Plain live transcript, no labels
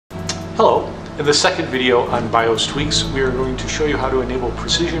Hello, in the second video on BIOS tweaks, we are going to show you how to enable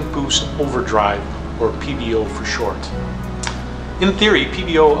Precision Boost Overdrive, or PBO for short. In theory,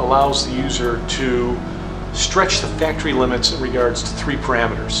 PBO allows the user to stretch the factory limits in regards to three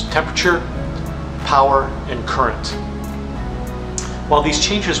parameters: temperature, power, and current. While these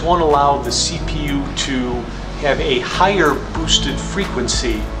changes won't allow the CPU to have a higher boosted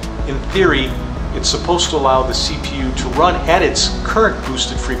frequency, in theory, it's supposed to allow the CPU to run at its current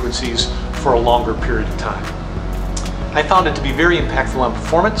boosted frequencies for a longer period of time. I found it to be very impactful on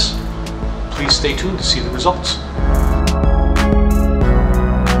performance. Please stay tuned to see the results.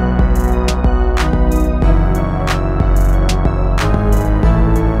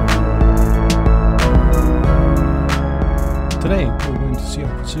 Today, we're going to see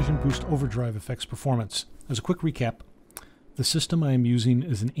how Precision Boost Overdrive affects performance. As a quick recap, the system I am using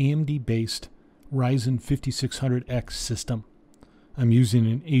is an AMD-based Ryzen 5600X system. I'm using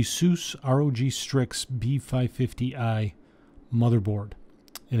an Asus ROG Strix B550i motherboard.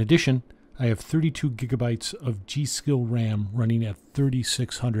 In addition, I have 32 gigabytes of G.Skill RAM running at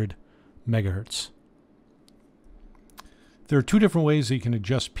 3600 megahertz. There are two different ways that you can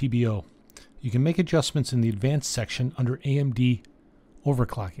adjust PBO. You can make adjustments in the advanced section under AMD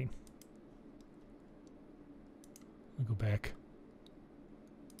overclocking. Let me go back.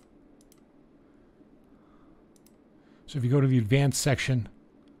 So if you go to the advanced section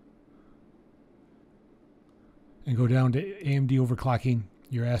and go down to AMD overclocking,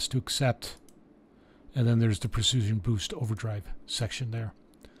 you're asked to accept, and then there's the Precision Boost Overdrive section there.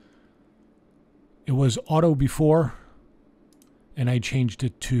 It was auto before, and I changed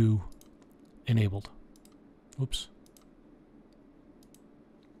it to enabled. Oops.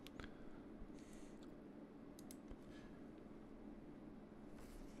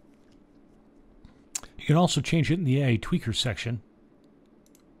 You can also change it in the AI tweaker section.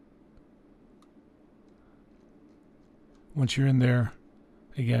 Once you're in there,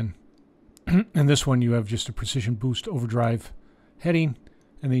 again, in this one you have just a Precision Boost Overdrive heading,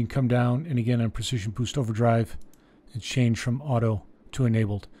 and then you can come down, and again on Precision Boost Overdrive, it's changed from auto to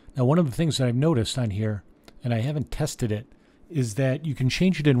enabled. Now, one of the things that I've noticed on here, and I haven't tested it, is that you can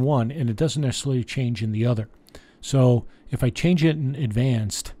change it in one, and it doesn't necessarily change in the other. So if I change it in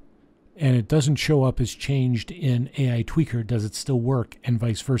advanced, and it doesn't show up as changed in AI Tweaker, does it still work, and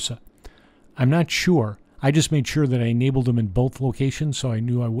vice versa? I'm not sure. I just made sure that I enabled them in both locations so I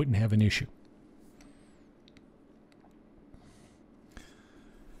knew I wouldn't have an issue.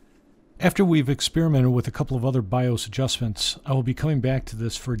 After we've experimented with a couple of other BIOS adjustments, I will be coming back to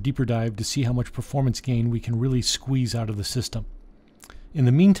this for a deeper dive to see how much performance gain we can really squeeze out of the system. In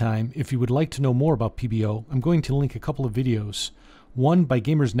the meantime, if you would like to know more about PBO, I'm going to link a couple of videos. One by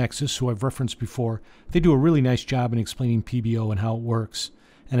Gamers Nexus, who I've referenced before. They do a really nice job in explaining PBO and how it works.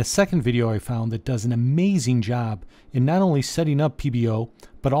 And a second video I found that does an amazing job in not only setting up PBO,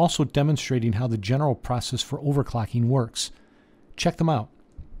 but also demonstrating how the general process for overclocking works. Check them out.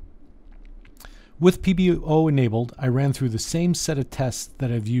 With PBO enabled, I ran through the same set of tests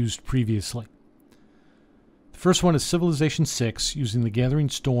that I've used previously. The first one is Civilization 6 using the Gathering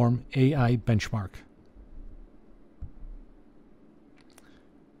Storm AI benchmark.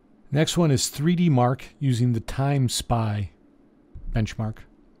 Next one is 3D Mark using the Time Spy benchmark.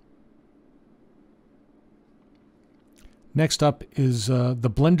 Next up is the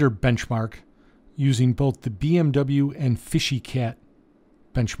Blender benchmark using both the BMW and Fishy Cat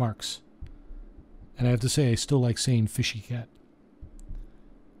benchmarks. And I have to say, I still like saying Fishy Cat.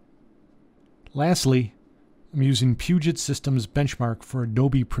 Lastly, I'm using Puget Systems benchmark for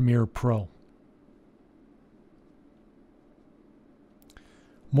Adobe Premiere Pro.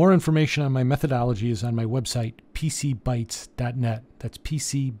 More information on my methodology is on my website, pcbytes.net. That's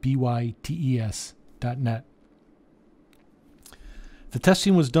PCBYTES.net. The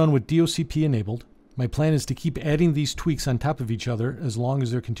testing was done with DOCP enabled. My plan is to keep adding these tweaks on top of each other as long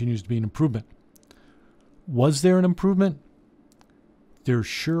as there continues to be an improvement. Was there an improvement? There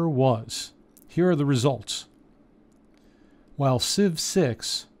sure was. Here are the results. While Civ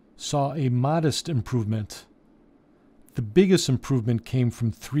 6 saw a modest improvement, the biggest improvement came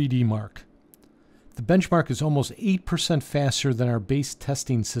from 3D Mark. The benchmark is almost 8% faster than our base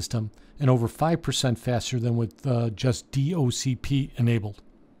testing system and over 5% faster than with just DOCP enabled.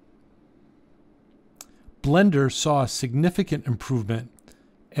 Blender saw a significant improvement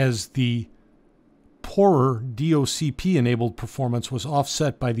as the poorer DOCP enabled performance was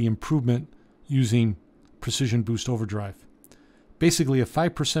offset by the improvement using Precision Boost Overdrive. Basically a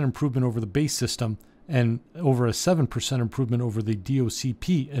 5% improvement over the base system and over a 7% improvement over the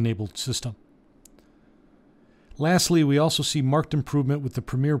DOCP-enabled system. Lastly, we also see marked improvement with the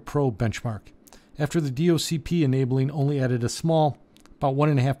Premiere Pro benchmark. After the DOCP enabling only added a small, about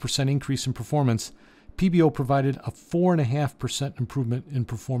 1.5% increase in performance, PBO provided a 4.5% improvement in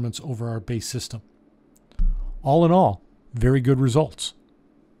performance over our base system. All in all, very good results.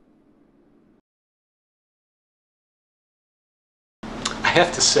 I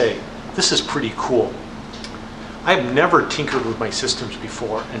have to say, this is pretty cool. I have never tinkered with my systems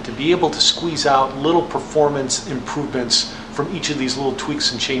before, and to be able to squeeze out little performance improvements from each of these little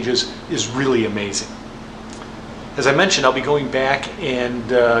tweaks and changes is really amazing. As I mentioned, I'll be going back and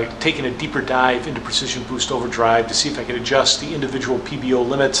taking a deeper dive into Precision Boost Overdrive to see if I could adjust the individual PBO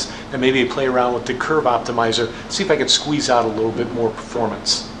limits and maybe play around with the curve optimizer, see if I could squeeze out a little bit more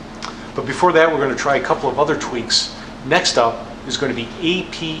performance. But before that, we're going to try a couple of other tweaks. Next up is going to be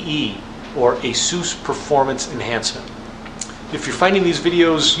APE, or Asus Performance Enhancement. If you're finding these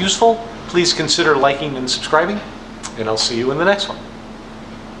videos useful, please consider liking and subscribing, and I'll see you in the next one.